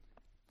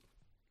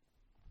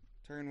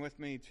Turn with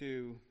me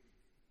to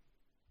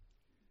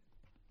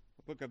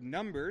the book of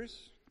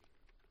Numbers.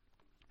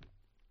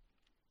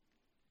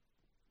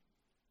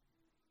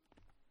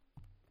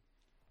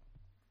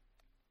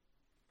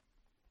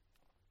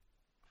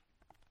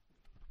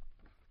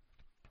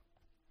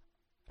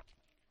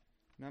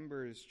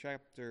 Numbers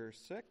chapter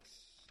 6.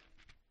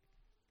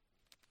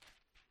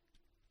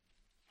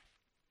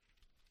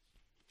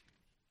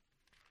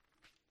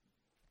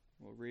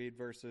 We'll read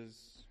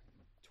verses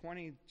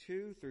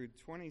 22 through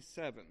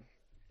 27.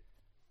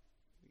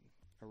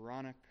 The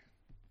Aaronic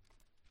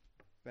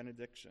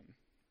Benediction.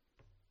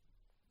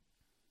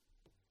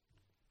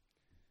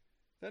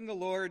 Then the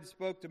Lord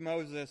spoke to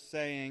Moses,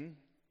 saying,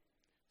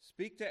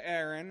 "Speak to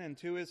Aaron and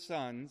to his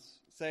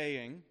sons,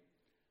 saying,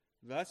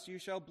 Thus you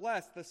shall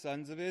bless the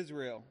sons of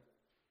Israel.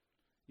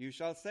 You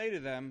shall say to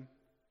them,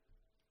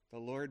 The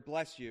Lord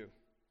bless you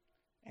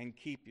and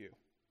keep you.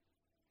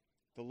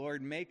 The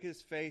Lord make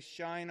his face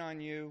shine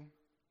on you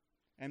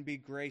and be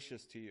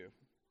gracious to you.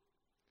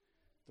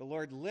 The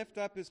Lord lift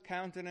up his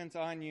countenance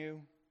on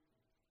you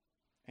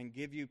and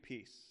give you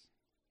peace.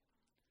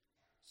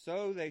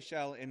 So they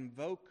shall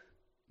invoke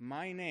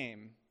my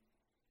name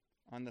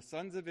on the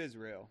sons of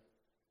Israel,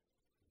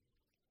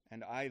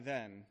 and I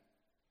then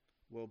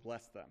will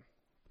bless them."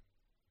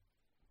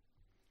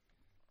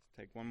 Let's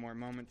take one more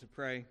moment to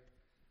pray.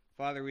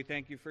 Father, we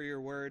thank you for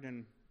your word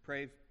and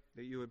pray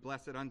that you would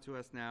bless it unto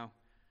us now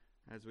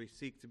as we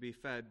seek to be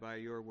fed by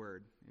your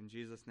word. In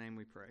Jesus' name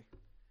we pray.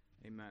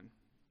 Amen.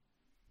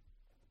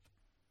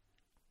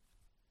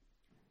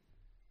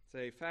 It's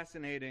a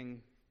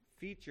fascinating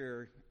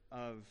feature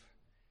of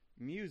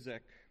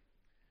music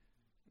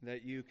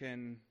that you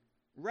can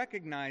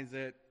recognize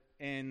it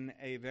in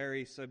a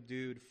very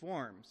subdued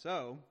form.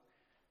 So,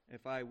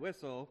 if I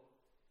whistle,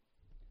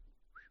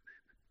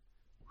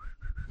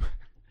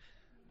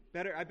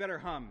 I better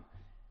hum.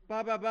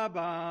 Ba ba ba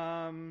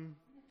bum.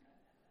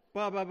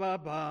 Ba ba ba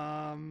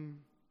bum.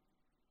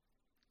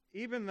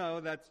 Even though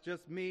that's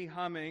just me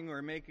humming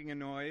or making a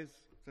noise,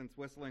 since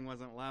whistling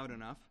wasn't loud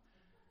enough,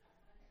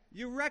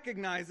 you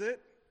recognize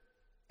it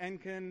and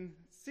can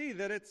see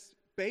that it's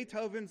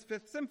Beethoven's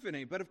Fifth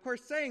Symphony. But of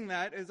course, saying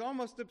that is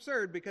almost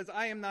absurd because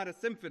I am not a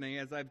symphony,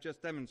 as I've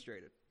just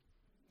demonstrated.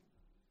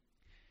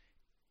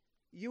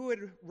 You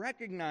would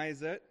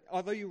recognize it,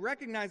 although you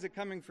recognize it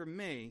coming from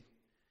me.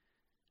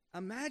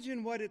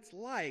 Imagine what it's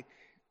like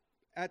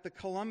at the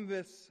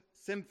Columbus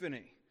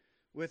Symphony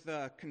with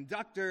a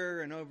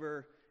conductor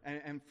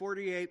and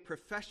 48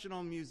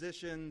 professional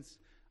musicians,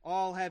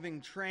 all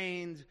having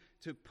trained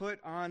to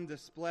put on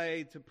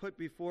display, to put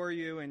before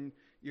you and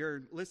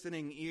your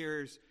listening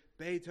ears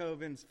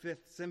Beethoven's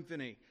Fifth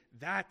Symphony.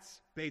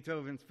 That's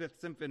Beethoven's Fifth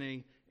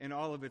Symphony in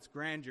all of its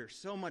grandeur.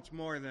 So much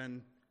more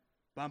than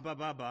bum ba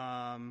ba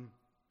bum,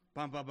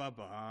 bum ba ba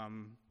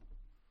bum.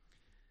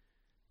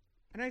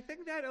 And I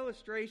think that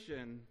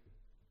illustration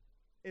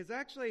is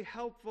actually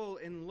helpful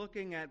in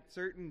looking at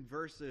certain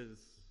verses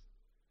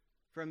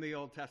from the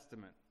Old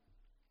Testament.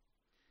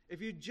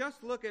 If you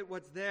just look at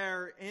what's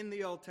there in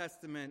the Old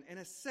Testament, in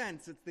a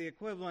sense, it's the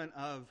equivalent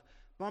of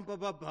bum ba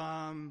ba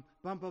bum,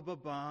 bum ba ba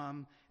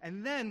bum.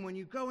 And then when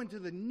you go into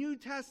the New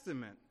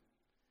Testament,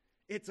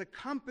 it's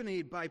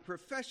accompanied by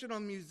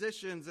professional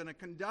musicians and a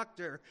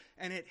conductor,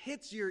 and it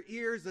hits your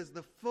ears as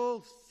the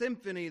full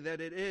symphony that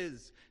it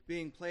is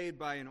being played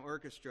by an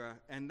orchestra.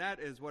 And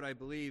that is what I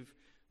believe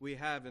we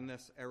have in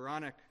this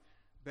Aaronic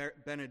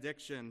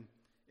benediction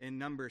in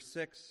Numbers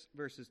 6,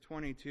 verses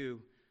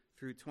 22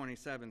 through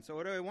 27. So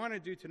what I want to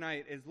do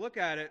tonight is look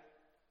at it,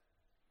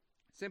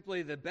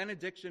 simply the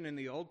benediction in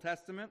the Old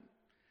Testament,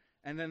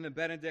 and then the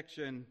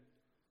benediction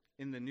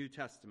in the New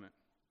Testament.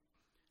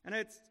 And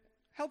it's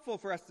helpful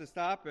for us to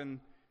stop and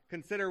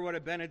consider what a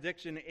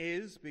benediction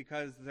is,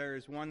 because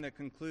there's one that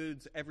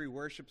concludes every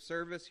worship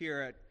service here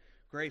at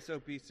Grace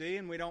OPC,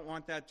 and we don't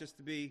want that just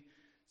to be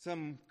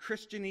some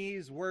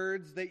Christianese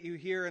words that you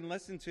hear and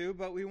listen to,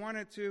 but we want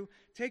it to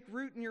take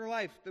root in your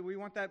life, that we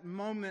want that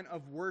moment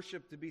of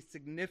worship to be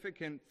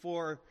significant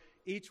for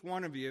each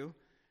one of you.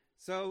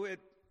 So it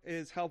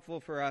is helpful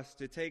for us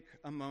to take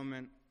a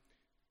moment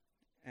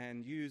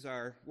and use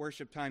our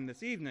worship time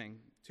this evening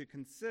to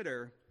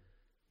consider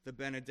the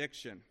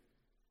benediction.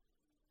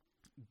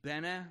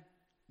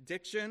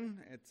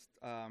 Benediction, it's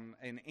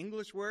an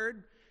English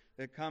word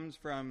that comes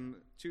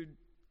from two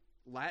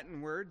Latin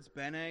words,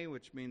 bene,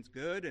 which means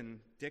good, and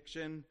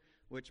diction,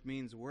 which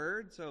means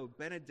word. So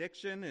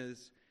benediction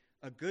is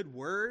a good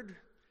word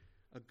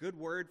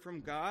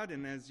from God.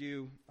 And as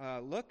you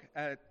look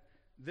at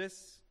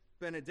this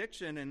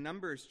benediction in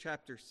Numbers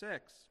chapter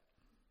 6,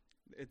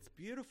 it's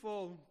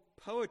beautiful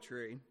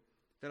poetry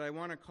that I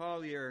want to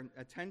call your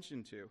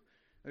attention to.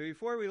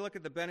 Before we look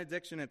at the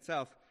benediction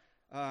itself,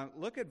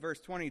 look at verse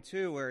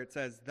 22 where it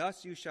says,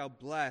 "Thus you shall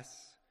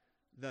bless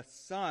the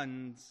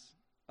sons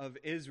of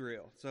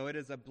Israel." So it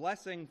is a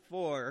blessing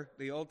for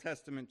the Old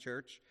Testament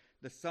church,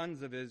 the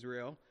sons of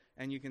Israel,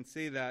 and you can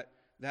see that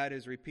that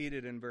is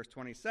repeated in verse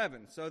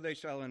 27. "So they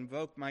shall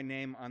invoke my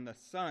name on the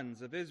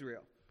sons of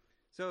Israel."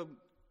 So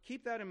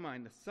keep that in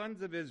mind, the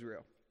sons of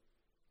Israel.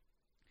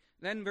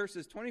 Then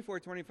verses 24,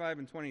 25,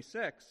 and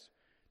 26,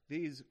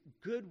 these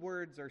good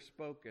words are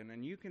spoken,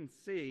 and you can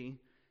see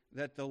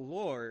that the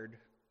Lord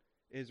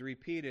is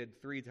repeated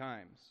 3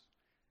 times.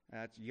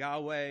 That's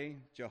Yahweh,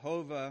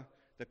 Jehovah,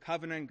 the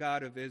covenant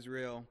God of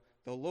Israel,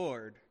 the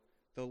Lord,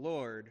 the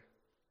Lord,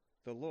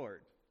 the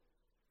Lord.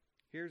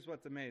 Here's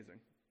what's amazing.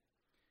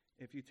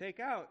 If you take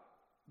out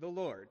the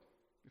Lord,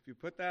 if you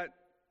put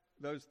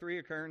those 3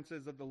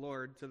 occurrences of the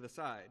Lord to the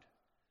side,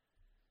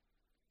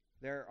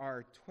 there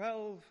are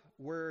 12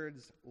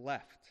 words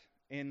left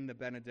in the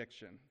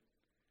benediction.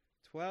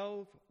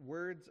 12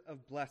 words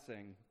of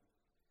blessing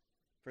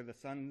for the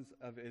sons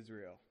of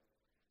Israel.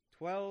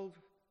 12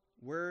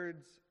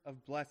 words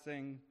of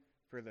blessing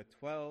for the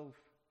 12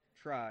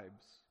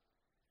 tribes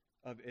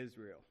of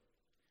Israel.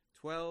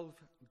 12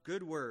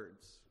 good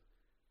words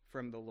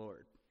from the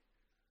Lord.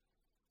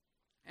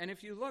 And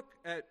if you look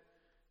at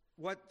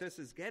what this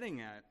is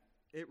getting at,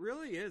 it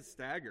really is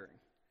staggering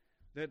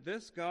that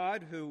this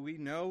God, who we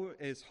know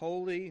is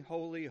holy,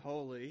 holy,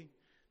 holy,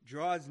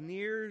 draws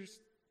near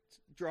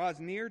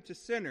to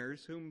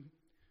sinners whom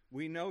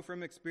we know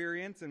from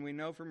experience and we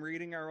know from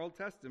reading our Old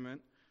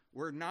Testament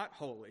were not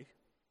holy.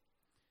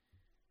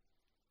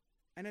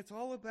 And it's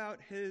all about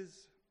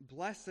his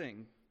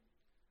blessing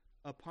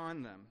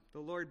upon them. The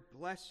Lord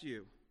bless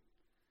you.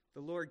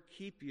 The Lord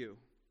keep you.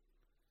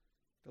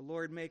 The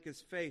Lord make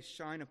his face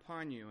shine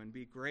upon you and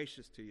be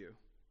gracious to you.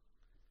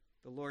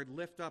 The Lord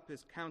lift up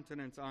his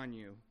countenance on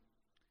you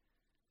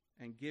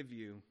and give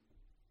you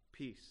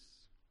peace.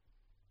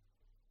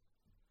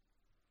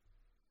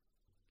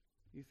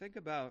 You think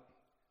about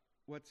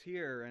what's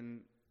here,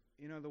 and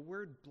the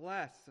word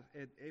bless,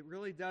 it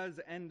really does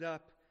end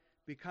up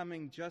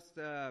becoming just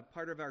a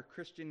part of our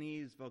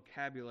Christianese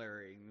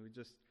vocabulary. And we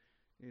just,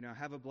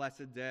 have a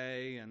blessed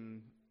day,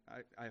 and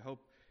I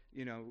hope,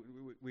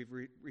 we've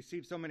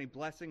received so many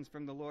blessings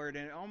from the Lord,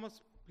 and it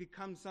almost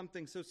becomes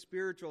something so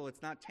spiritual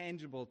it's not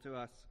tangible to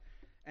us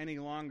any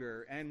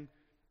longer. And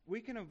we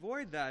can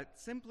avoid that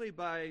simply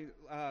by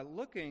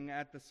looking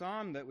at the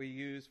psalm that we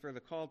use for the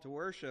call to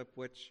worship,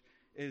 which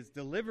is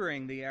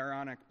delivering the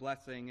Aaronic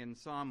blessing in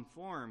psalm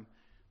form.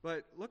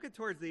 But look at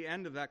towards the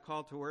end of that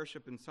call to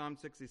worship in Psalm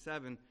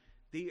 67.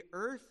 The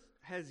earth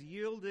has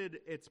yielded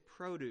its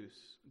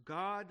produce.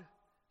 God,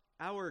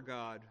 our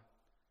God,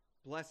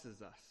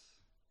 blesses us.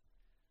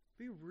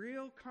 Be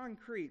real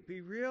concrete. Be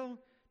real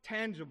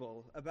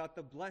tangible about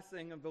the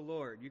blessing of the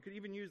Lord. You could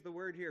even use the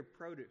word here,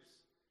 produce.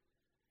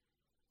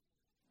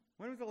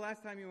 When was the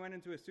last time you went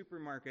into a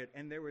supermarket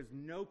and there was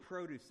no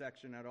produce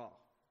section at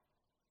all?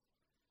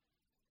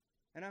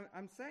 And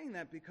I'm saying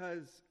that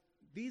because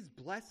these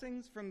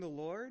blessings from the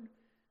Lord,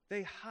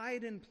 they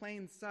hide in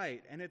plain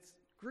sight, and it's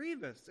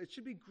grievous. It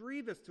should be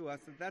grievous to us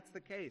if that's the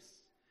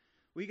case.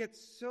 We get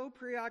so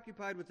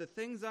preoccupied with the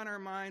things on our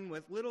mind,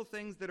 with little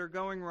things that are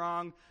going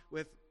wrong,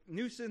 with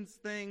nuisance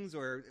things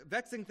or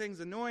vexing things,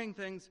 annoying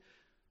things.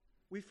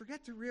 We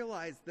forget to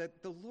realize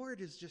that the Lord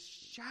is just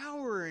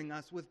showering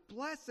us with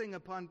blessing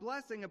upon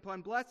blessing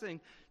upon blessing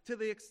to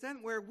the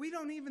extent where we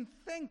don't even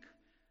think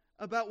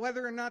about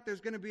whether or not there's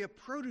going to be a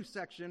produce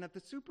section at the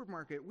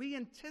supermarket. We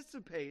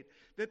anticipate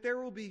that there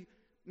will be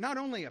not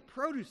only a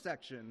produce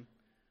section,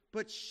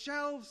 but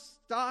shelves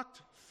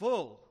stocked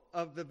full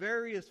of the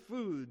various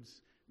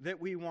foods that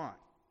we want.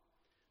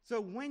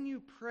 So when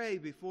you pray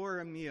before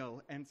a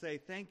meal and say,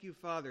 "Thank you,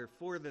 Father,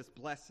 for this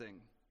blessing,"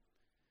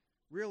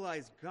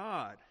 realize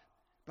God,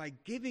 by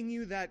giving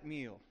you that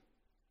meal,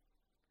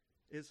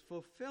 is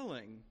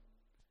fulfilling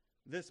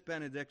this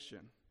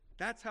benediction.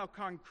 That's how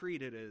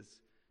concrete it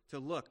is to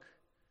look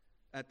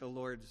at the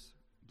Lord's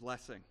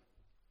blessing.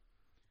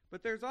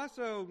 But there's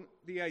also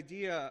the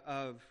idea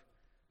of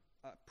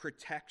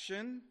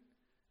protection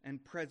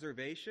and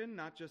preservation,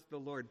 not just the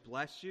Lord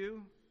bless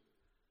you,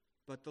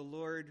 but the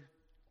Lord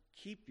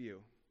keep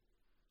you.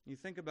 You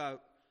think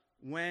about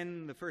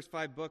when the first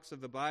 5 books of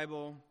the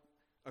Bible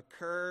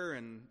occur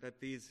and that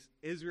these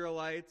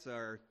Israelites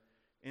are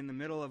in the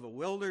middle of a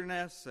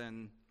wilderness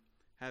and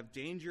have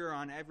danger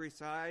on every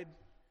side,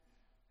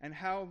 and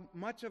how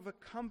much of a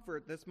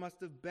comfort this must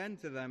have been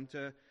to them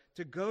to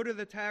go to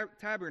the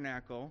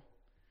tabernacle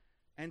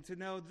and to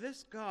know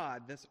this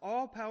God, this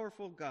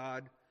all-powerful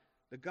God,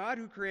 the God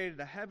who created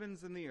the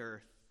heavens and the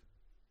earth,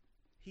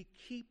 he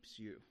keeps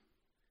you.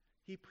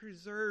 He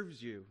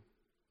preserves you.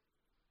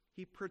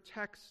 He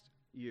protects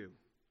you.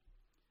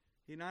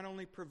 He not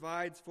only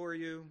provides for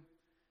you,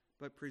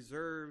 but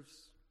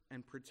preserves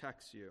and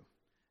protects you.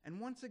 And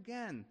once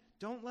again,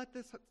 don't let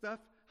this stuff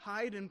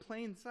hide in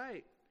plain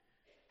sight.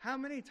 How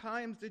many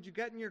times did you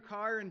get in your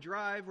car and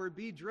drive or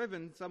be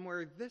driven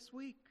somewhere this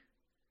week?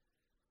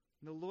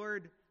 The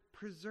Lord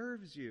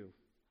preserves you.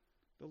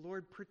 The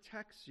Lord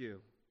protects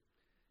you.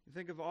 You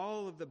think of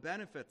all of the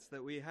benefits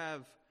that we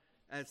have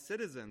as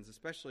citizens,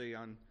 especially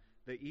on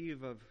the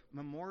eve of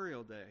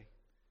Memorial Day.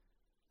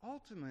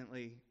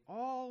 Ultimately,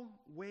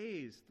 all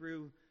ways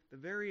through the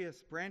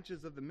various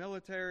branches of the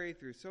military,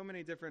 through so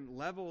many different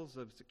levels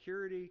of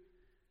security,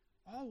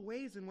 all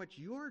ways in which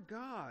your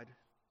God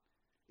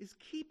is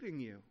keeping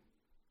you,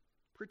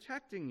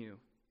 protecting you,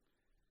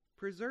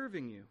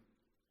 preserving you.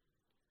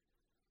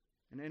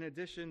 And in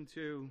addition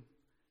to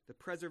the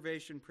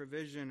preservation,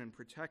 provision, and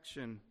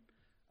protection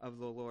of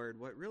the Lord,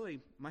 what really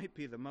might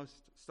be the most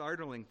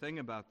startling thing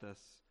about this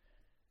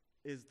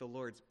is the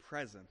Lord's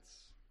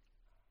presence.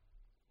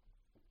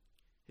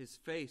 His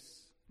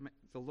face,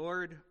 the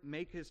Lord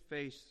make his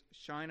face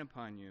shine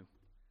upon you.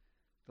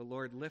 The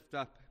Lord lift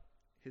up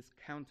his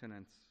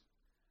countenance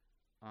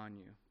on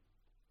you.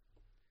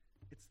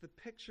 It's the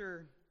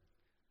picture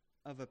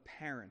of a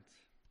parent.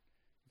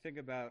 Think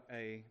about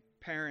a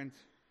parent,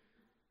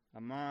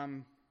 a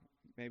mom,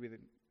 maybe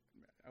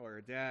or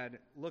a dad,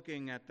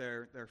 looking at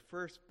their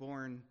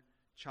firstborn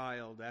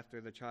child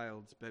after the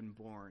child's been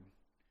born.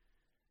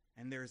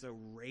 And there's a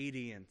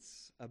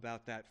radiance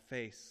about that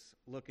face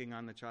looking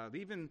on the child.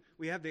 Even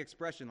we have the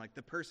expression like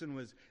the person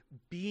was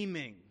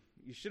beaming.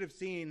 You should have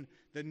seen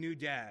the new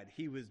dad.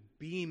 He was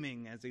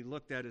beaming as he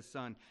looked at his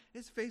son.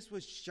 His face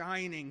was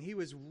shining. He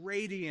was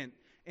radiant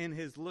in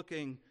his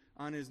looking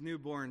on his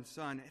newborn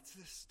son. It's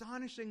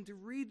astonishing to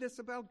read this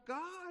about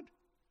God.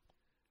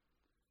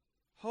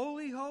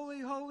 Holy, holy,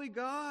 holy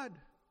God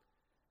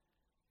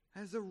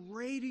has a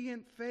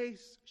radiant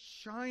face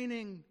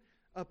shining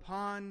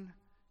upon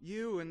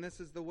you, and this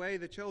is the way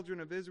the children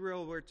of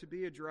Israel were to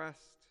be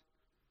addressed.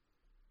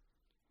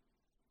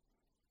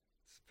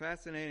 It's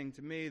fascinating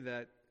to me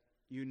that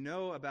you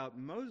know about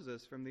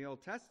Moses from the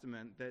Old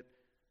Testament that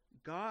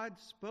God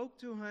spoke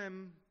to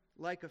him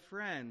like a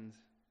friend.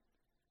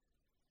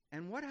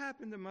 And what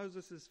happened to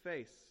Moses'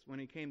 face when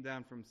he came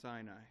down from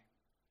Sinai?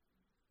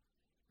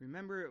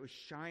 Remember, it was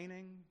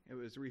shining. It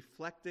was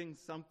reflecting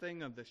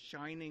something of the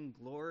shining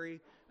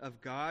glory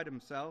of God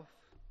himself.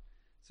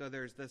 So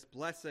there's this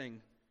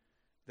blessing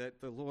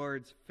that the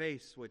Lord's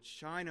face would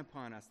shine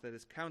upon us, that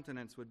his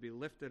countenance would be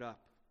lifted up.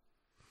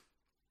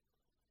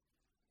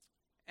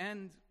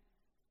 And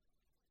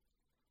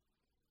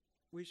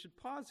we should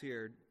pause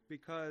here,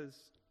 because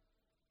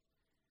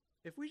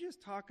if we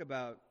just talk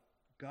about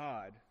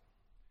God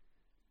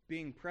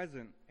being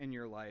present in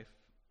your life,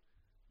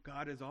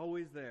 God is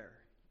always there.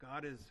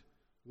 God is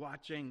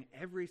watching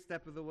every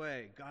step of the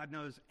way. God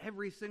knows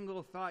every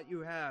single thought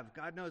you have.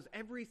 God knows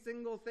every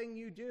single thing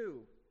you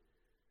do.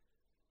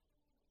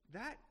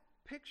 That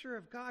picture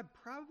of God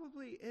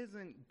probably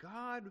isn't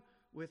God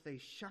with a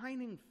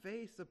shining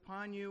face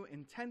upon you,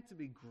 intent to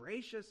be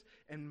gracious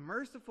and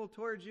merciful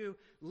towards you,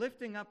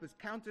 lifting up his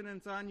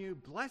countenance on you,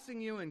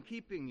 blessing you and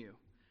keeping you.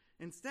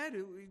 Instead,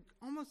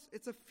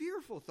 it's a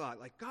fearful thought.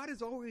 Like, God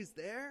is always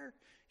there.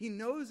 He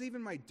knows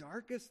even my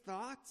darkest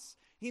thoughts.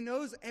 He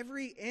knows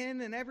every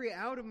in and every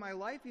out of my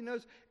life. He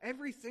knows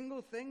every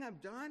single thing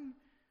I've done.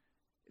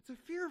 It's a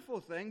fearful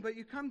thing, but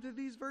you come to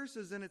these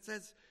verses and it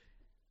says,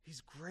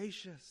 he's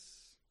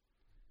gracious.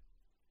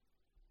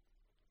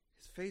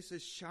 His face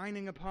is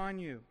shining upon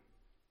you.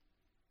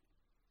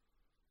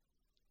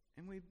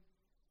 And we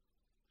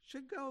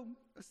should go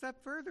a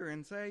step further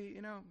and say,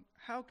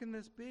 how can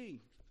this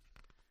be?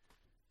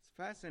 It's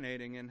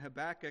fascinating. In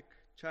Habakkuk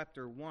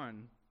chapter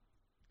 1,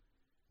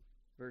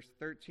 verse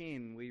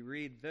 13, we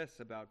read this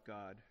about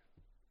God.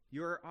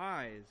 Your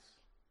eyes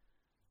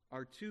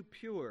are too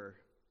pure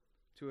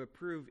to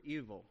approve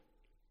evil,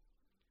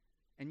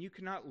 and you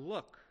cannot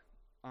look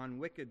on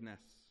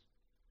wickedness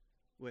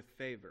with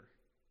favor.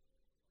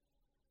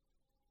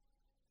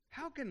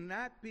 How can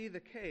that be the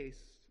case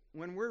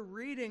when we're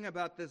reading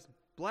about this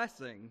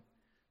blessing,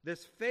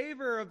 this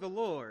favor of the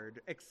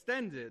Lord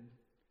extended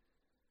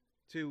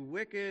to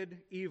wicked,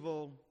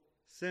 evil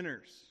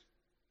sinners?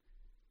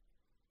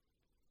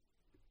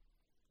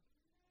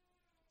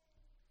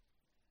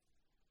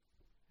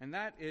 And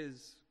that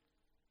is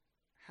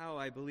how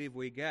I believe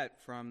we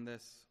get from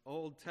this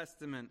Old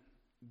Testament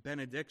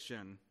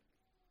benediction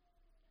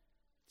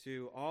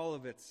to all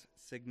of its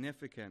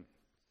significance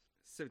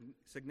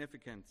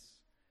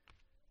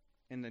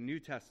in the New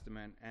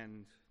Testament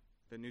and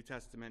the New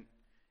Testament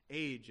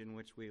age in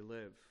which we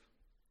live.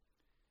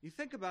 You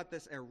think about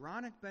this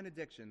Aaronic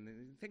benediction.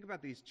 You think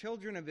about these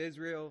children of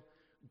Israel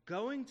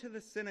going to the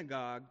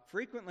synagogue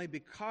frequently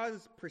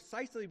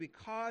precisely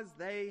because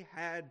they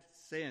had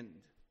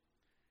sinned,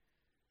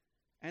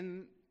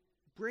 and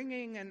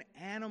bringing an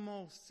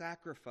animal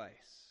sacrifice,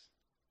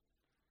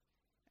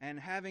 and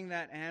having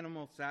that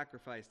animal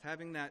sacrificed,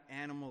 having that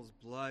animal's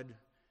blood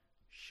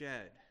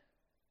shed.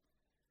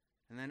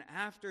 And then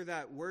after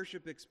that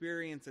worship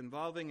experience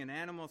involving an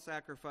animal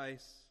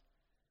sacrifice,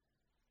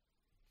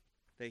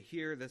 they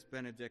hear this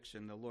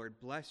benediction. The Lord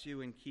bless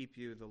you and keep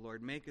you. The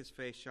Lord make his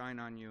face shine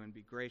on you and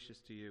be gracious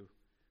to you.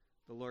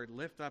 The Lord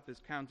lift up his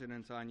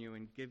countenance on you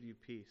and give you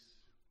peace.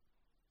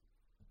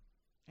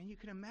 And you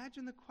can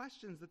imagine the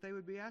questions that they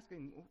would be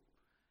asking.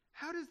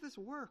 How does this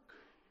work?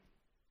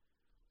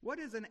 What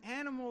does an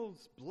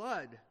animal's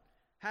blood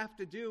have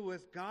to do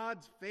with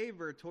God's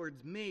favor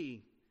towards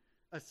me,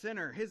 a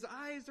sinner? His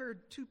eyes are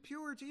too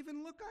pure to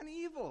even look on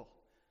evil.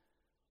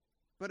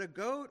 But a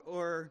goat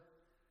or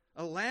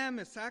a lamb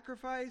is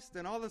sacrificed,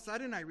 and all of a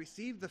sudden I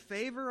receive the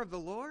favor of the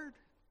Lord?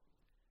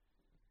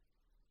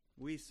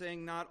 We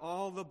sing, not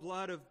all the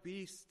blood of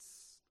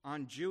beasts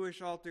on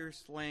Jewish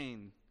altars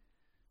slain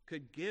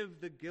could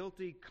give the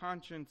guilty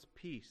conscience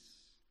peace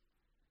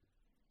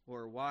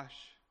or wash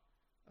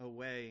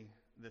away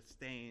the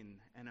stain.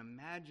 And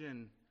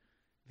imagine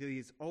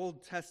these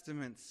Old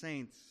Testament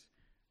saints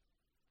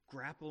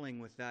grappling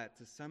with that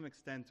to some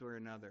extent or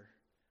another.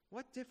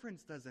 What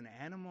difference does an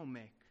animal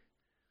make?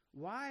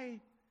 Why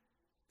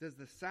does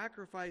the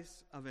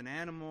sacrifice of an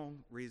animal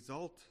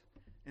result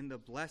in the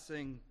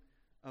blessing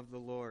of the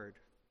Lord?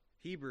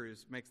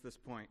 Hebrews makes this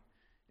point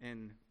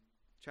in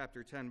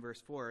chapter 10,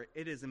 verse 4.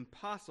 It is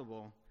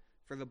impossible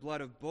for the blood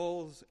of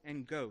bulls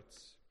and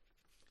goats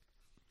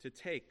to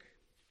take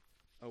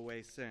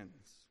away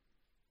sins.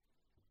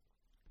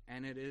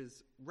 And it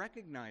is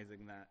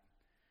recognizing that,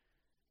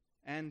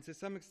 and to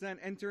some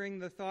extent entering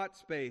the thought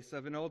space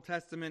of an Old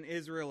Testament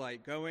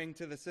Israelite going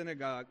to the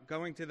synagogue,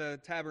 going to the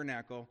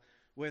tabernacle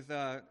with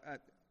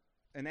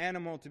an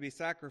animal to be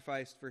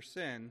sacrificed for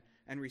sin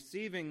and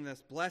receiving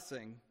this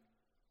blessing.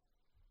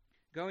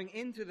 Going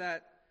into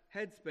that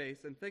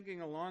headspace and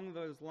thinking along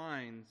those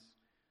lines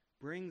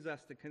brings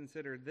us to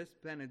consider this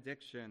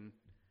benediction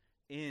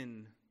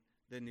in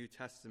the New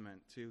Testament,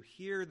 to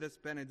hear this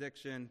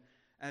benediction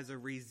as a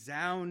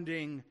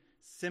resounding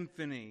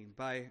symphony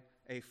by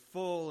a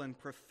full and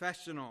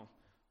professional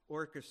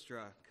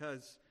orchestra,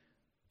 because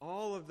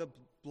all of the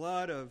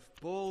blood of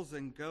bulls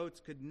and goats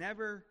could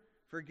never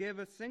forgive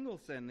a single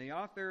sin. The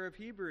author of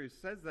Hebrews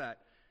says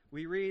that.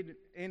 We read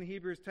in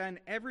Hebrews 10,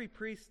 every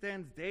priest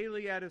stands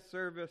daily at his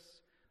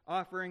service,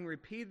 offering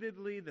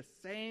repeatedly the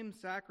same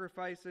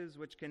sacrifices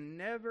which can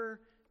never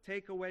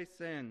take away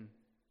sin.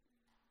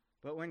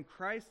 But when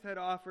Christ had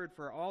offered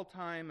for all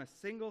time a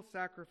single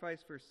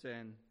sacrifice for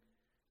sin,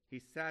 he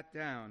sat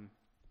down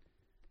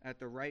at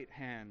the right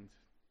hand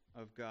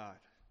of God.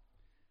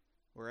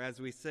 Or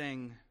as we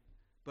sing,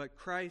 but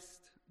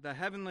Christ, the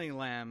heavenly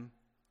Lamb,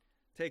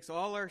 takes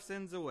all our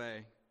sins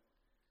away,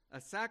 a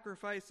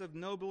sacrifice of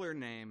nobler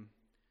name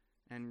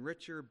and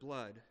richer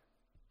blood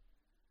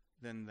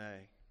than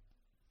they.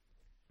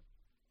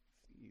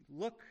 You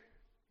look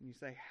and you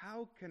say,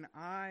 how can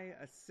I,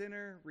 a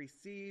sinner,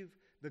 receive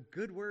the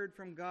good word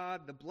from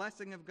God, the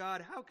blessing of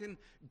God? How can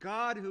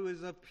God, who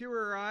is of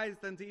purer eyes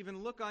than to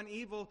even look on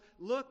evil,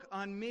 look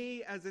on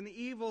me as an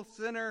evil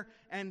sinner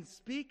and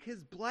speak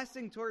his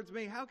blessing towards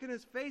me? How can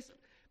his face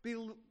be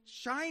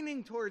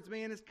shining towards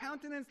me and his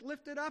countenance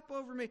lifted up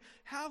over me?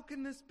 How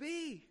can this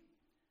be?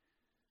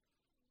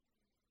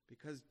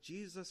 Because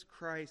Jesus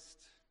Christ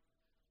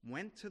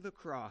went to the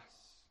cross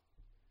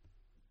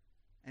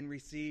and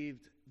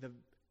received the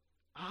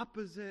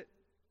opposite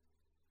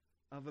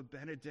of a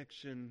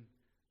benediction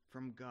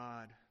from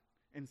God.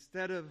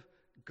 Instead of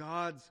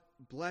God's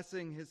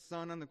blessing his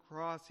Son on the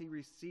cross, he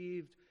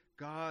received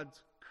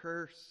God's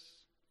curse.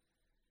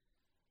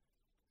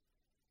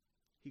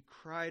 He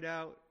cried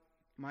out,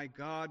 my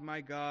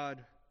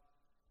God,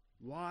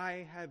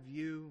 why have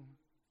you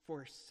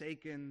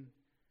forsaken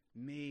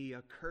me?"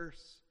 A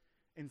curse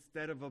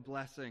instead of a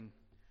blessing.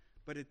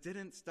 But it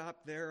didn't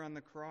stop there on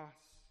the cross.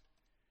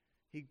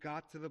 He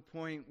got to the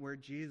point where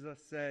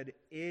Jesus said,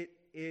 "It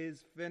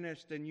is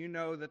finished." And you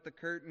know that the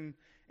curtain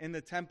in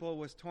the temple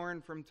was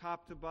torn from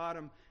top to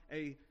bottom.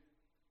 A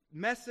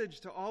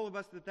message to all of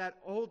us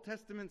that Old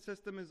Testament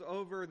system is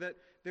over, that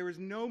there is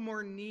no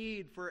more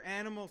need for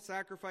animal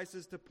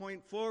sacrifices to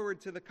point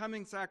forward to the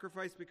coming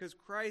sacrifice, because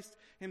Christ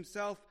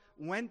himself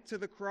went to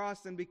the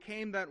cross and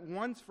became that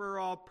once for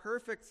all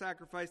perfect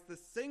sacrifice, the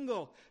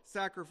single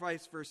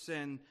sacrifice for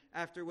sin,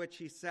 after which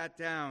he sat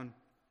down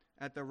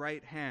at the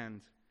right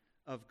hand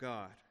of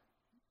God.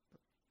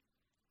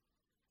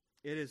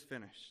 It is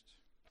finished.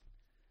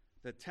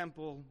 The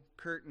temple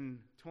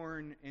curtain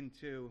torn in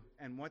two.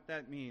 And what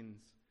that means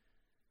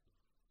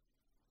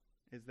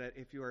is that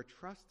if you are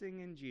trusting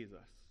in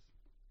Jesus,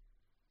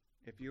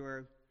 if you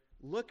are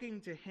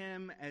looking to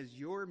him as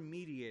your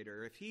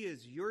mediator, if he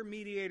is your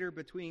mediator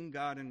between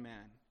God and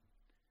man,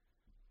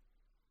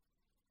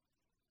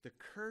 the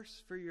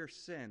curse for your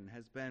sin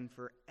has been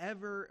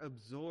forever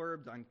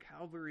absorbed on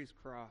Calvary's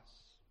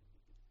cross.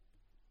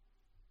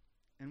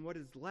 And what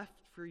is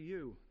left for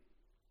you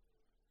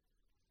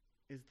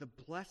is the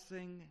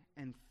blessing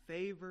and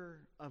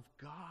favor of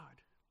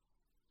God.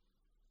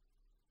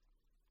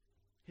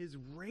 His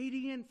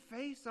radiant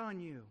face on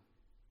you.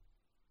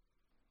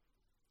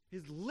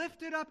 His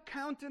lifted up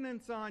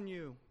countenance on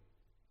you.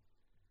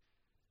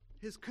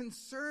 His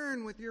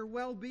concern with your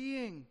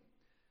well-being,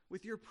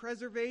 with your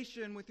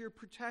preservation, with your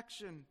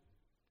protection.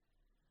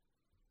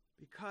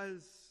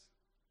 Because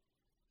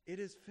it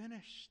is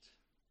finished.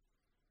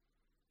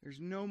 There's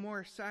no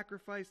more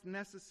sacrifice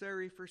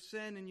necessary for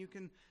sin, and you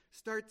can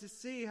start to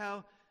see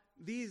how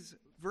these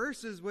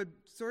verses would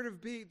sort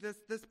of be,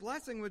 this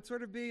blessing would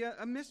sort of be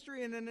a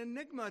mystery and an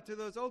enigma to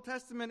those Old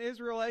Testament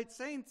Israelite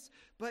saints.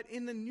 But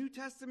in the New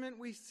Testament,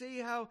 we see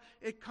how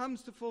it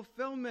comes to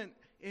fulfillment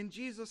in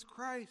Jesus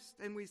Christ.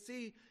 And we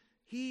see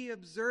he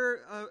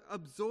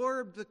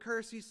absorbed the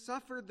curse. He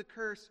suffered the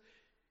curse.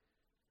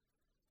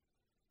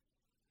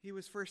 He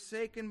was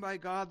forsaken by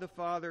God the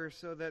Father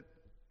so that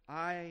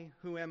I,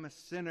 who am a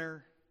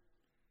sinner,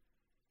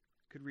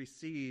 could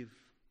receive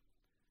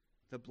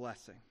the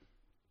blessing.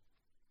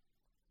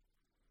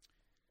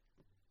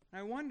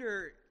 I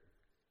wonder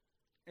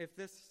if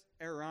this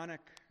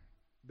Aaronic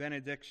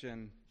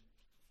benediction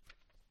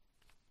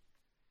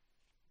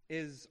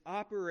is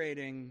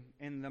operating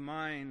in the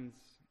minds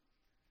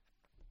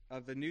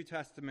of the New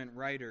Testament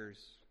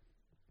writers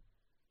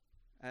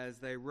as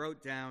they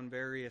wrote down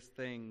various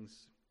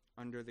things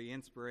under the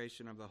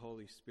inspiration of the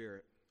Holy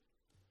Spirit.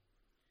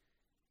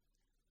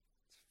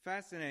 It's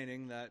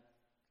fascinating that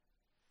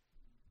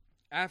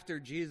after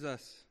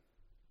Jesus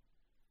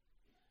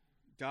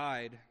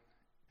died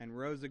and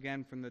rose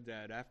again from the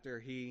dead, after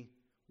he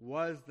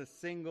was the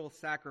single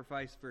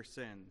sacrifice for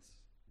sins,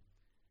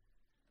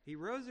 he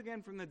rose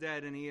again from the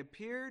dead and he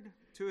appeared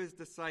to his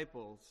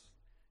disciples.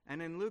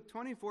 And in Luke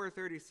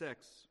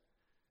 24:36,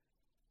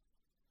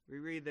 we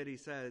read that he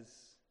says,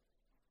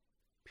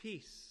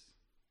 "Peace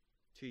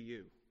to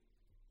you.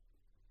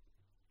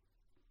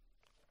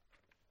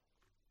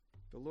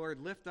 The Lord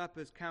lift up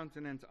his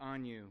countenance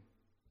on you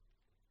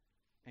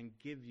and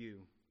give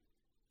you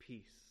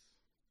peace."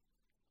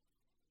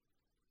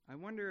 I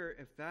wonder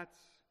if that's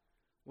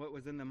what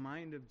was in the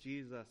mind of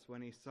Jesus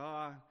when he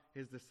saw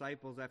his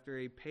disciples after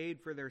he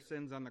paid for their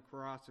sins on the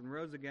cross and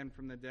rose again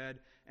from the dead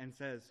and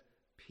says,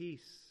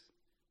 "Peace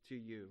to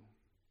you."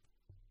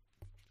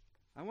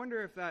 I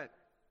wonder if that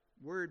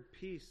word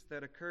peace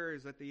that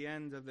occurs at the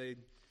end of the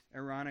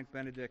Aaronic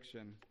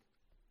benediction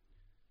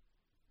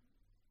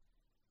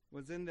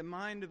was in the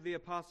mind of the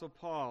Apostle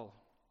Paul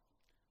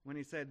when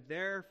he said,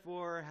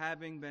 "Therefore,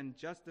 having been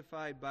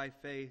justified by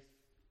faith,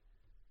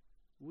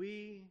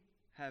 we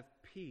have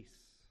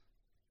peace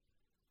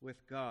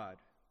with God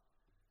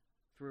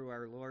through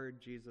our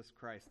Lord Jesus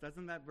Christ."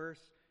 Doesn't that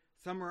verse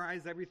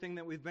summarize everything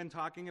that we've been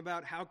talking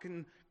about? How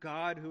can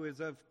God, who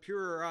is of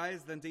purer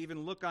eyes than to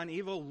even look on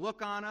evil,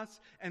 look on us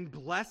and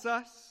bless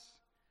us?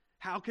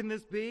 How can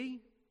this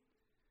be?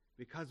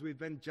 Because we've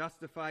been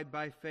justified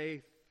by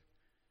faith,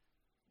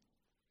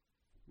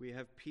 we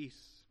have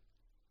peace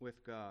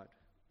with God.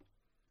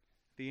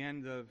 At the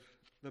end of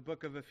the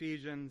book of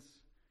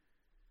Ephesians,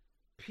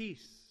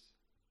 peace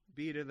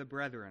be to the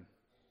brethren.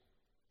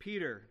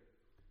 Peter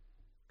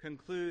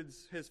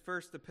concludes his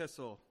first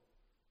epistle,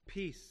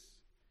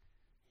 "Peace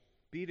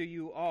be to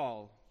you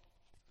all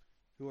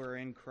who are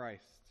in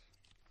Christ."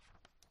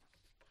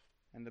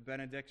 And the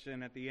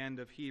benediction at the end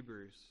of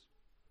Hebrews,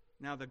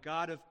 "Now the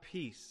God of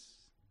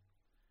peace,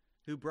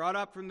 who brought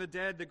up from the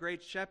dead the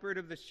great shepherd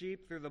of the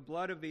sheep through the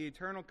blood of the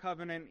eternal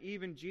covenant,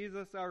 even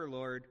Jesus our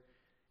Lord,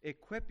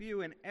 equip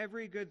you in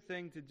every good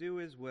thing to do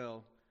his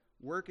will,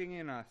 working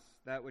in us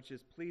that which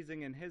is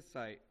pleasing in his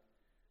sight,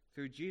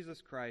 through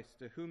Jesus Christ,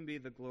 to whom be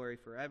the glory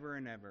forever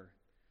and ever.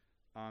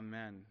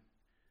 Amen."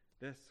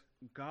 This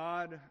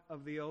God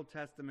of the Old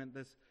Testament,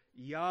 this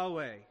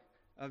Yahweh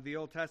of the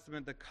Old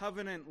Testament, the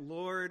covenant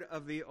Lord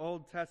of the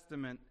Old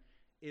Testament,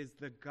 is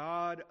the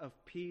God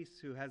of peace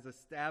who has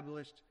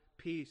established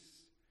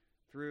peace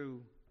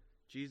through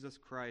Jesus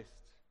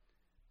Christ,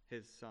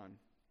 his Son.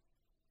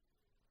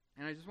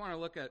 And I just want to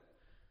look at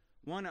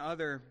one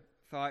other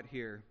thought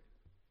here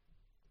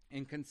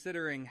in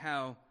considering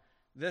how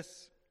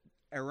this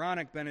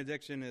Aaronic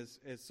benediction is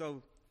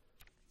so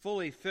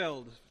fully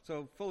filled,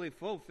 so fully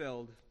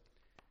fulfilled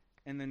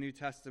in the New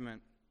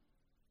Testament.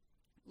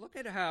 Look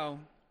at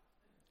how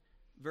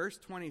verse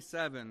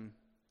 27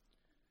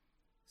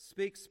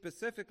 speaks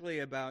specifically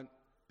about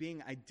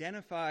being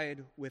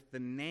identified with the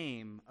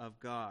name of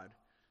God.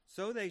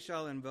 "So they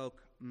shall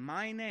invoke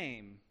my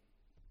name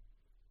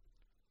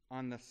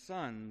on the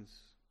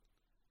sons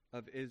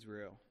of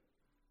Israel,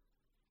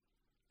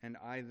 and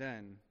I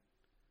then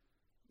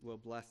will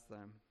bless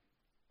them."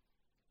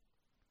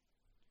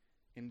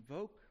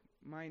 Invoke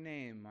my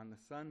name on the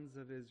sons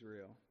of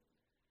Israel.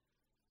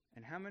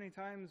 And how many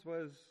times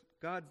was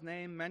God's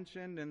name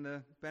mentioned in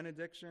the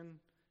benediction?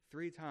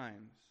 3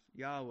 times.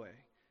 Yahweh,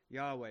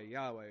 Yahweh,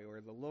 Yahweh,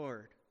 or the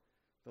Lord,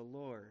 the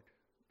Lord,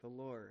 the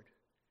Lord.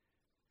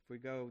 If we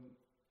go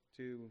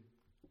to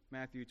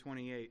Matthew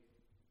 28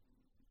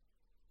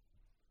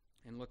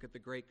 and look at the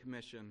Great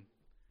Commission,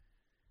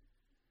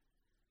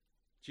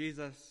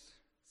 Jesus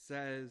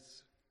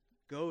says,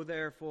 "Go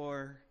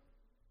therefore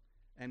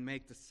and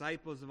make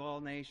disciples of all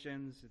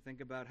nations." You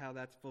think about how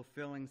that's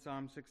fulfilling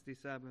Psalm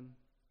 67.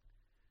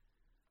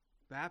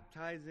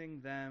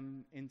 "Baptizing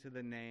them into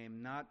the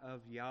name, not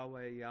of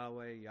Yahweh,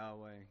 Yahweh,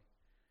 Yahweh,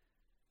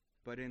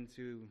 but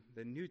into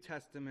the New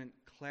Testament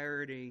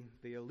clarity,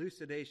 the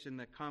elucidation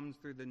that comes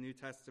through the New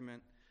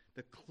Testament,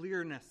 the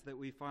clearness that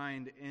we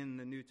find in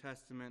the New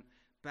Testament.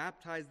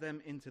 Baptize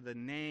them into the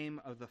name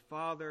of the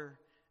Father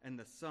and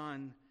the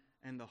Son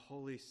and the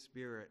Holy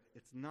Spirit."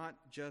 It's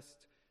not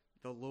just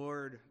the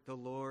Lord, the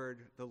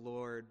Lord, the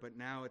Lord, but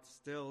now it's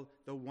still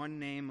the one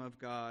name of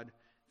God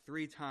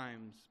 3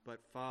 times,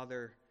 but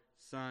Father,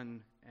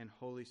 Son, and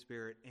Holy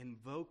Spirit.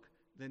 Invoke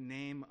the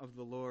name of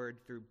the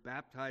Lord through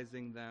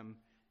baptizing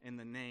them in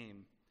the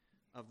name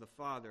of the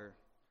Father,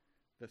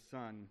 the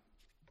Son,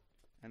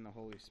 and the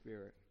Holy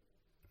Spirit.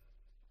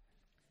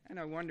 And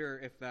I wonder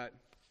if that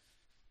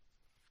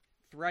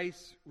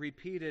thrice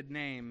repeated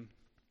name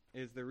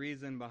is the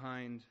reason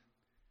behind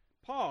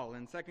Paul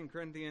in 2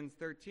 Corinthians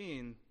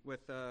 13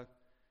 with the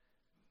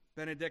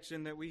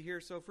benediction that we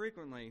hear so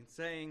frequently,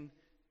 saying,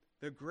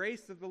 "The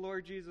grace of the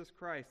Lord Jesus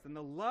Christ and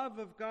the love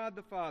of God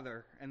the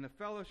Father and the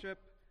fellowship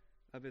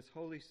of his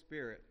Holy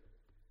Spirit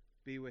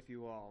be with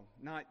you all."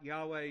 Not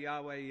Yahweh,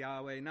 Yahweh,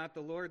 Yahweh, not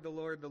the Lord, the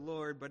Lord, the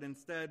Lord, but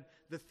instead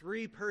the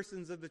three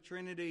persons of the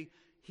Trinity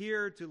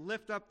here to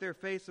lift up their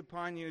face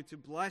upon you, to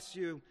bless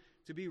you,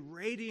 to be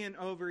radiant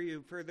over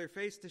you, for their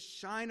face to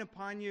shine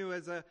upon you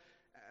as a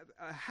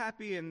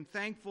happy and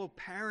thankful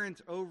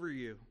parent over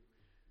you,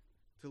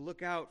 to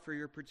look out for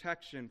your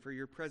protection, for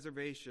your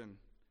preservation,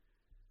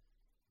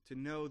 to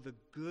know the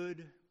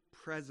good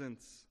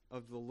presence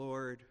of the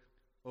Lord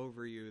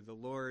over you, the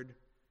Lord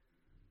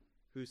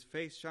whose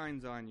face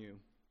shines on you,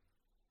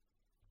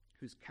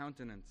 whose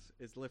countenance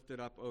is lifted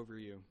up over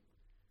you,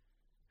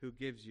 who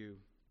gives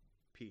you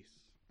peace.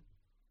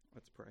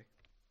 Let's pray.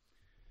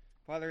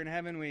 Father in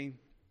heaven, we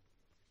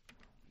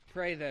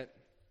pray that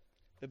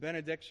the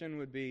benediction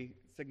would be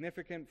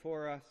significant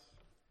for us,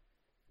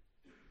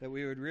 that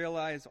we would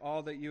realize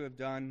all that you have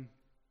done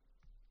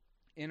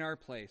in our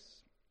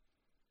place,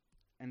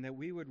 and that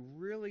we would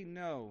really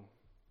know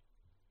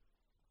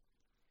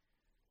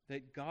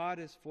that God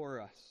is for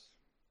us,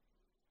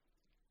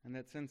 and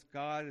that since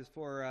God is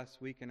for us,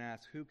 we can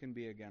ask, who can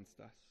be against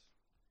us?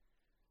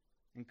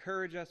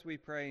 Encourage us, we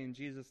pray, in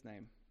Jesus'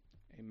 name.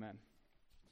 Amen.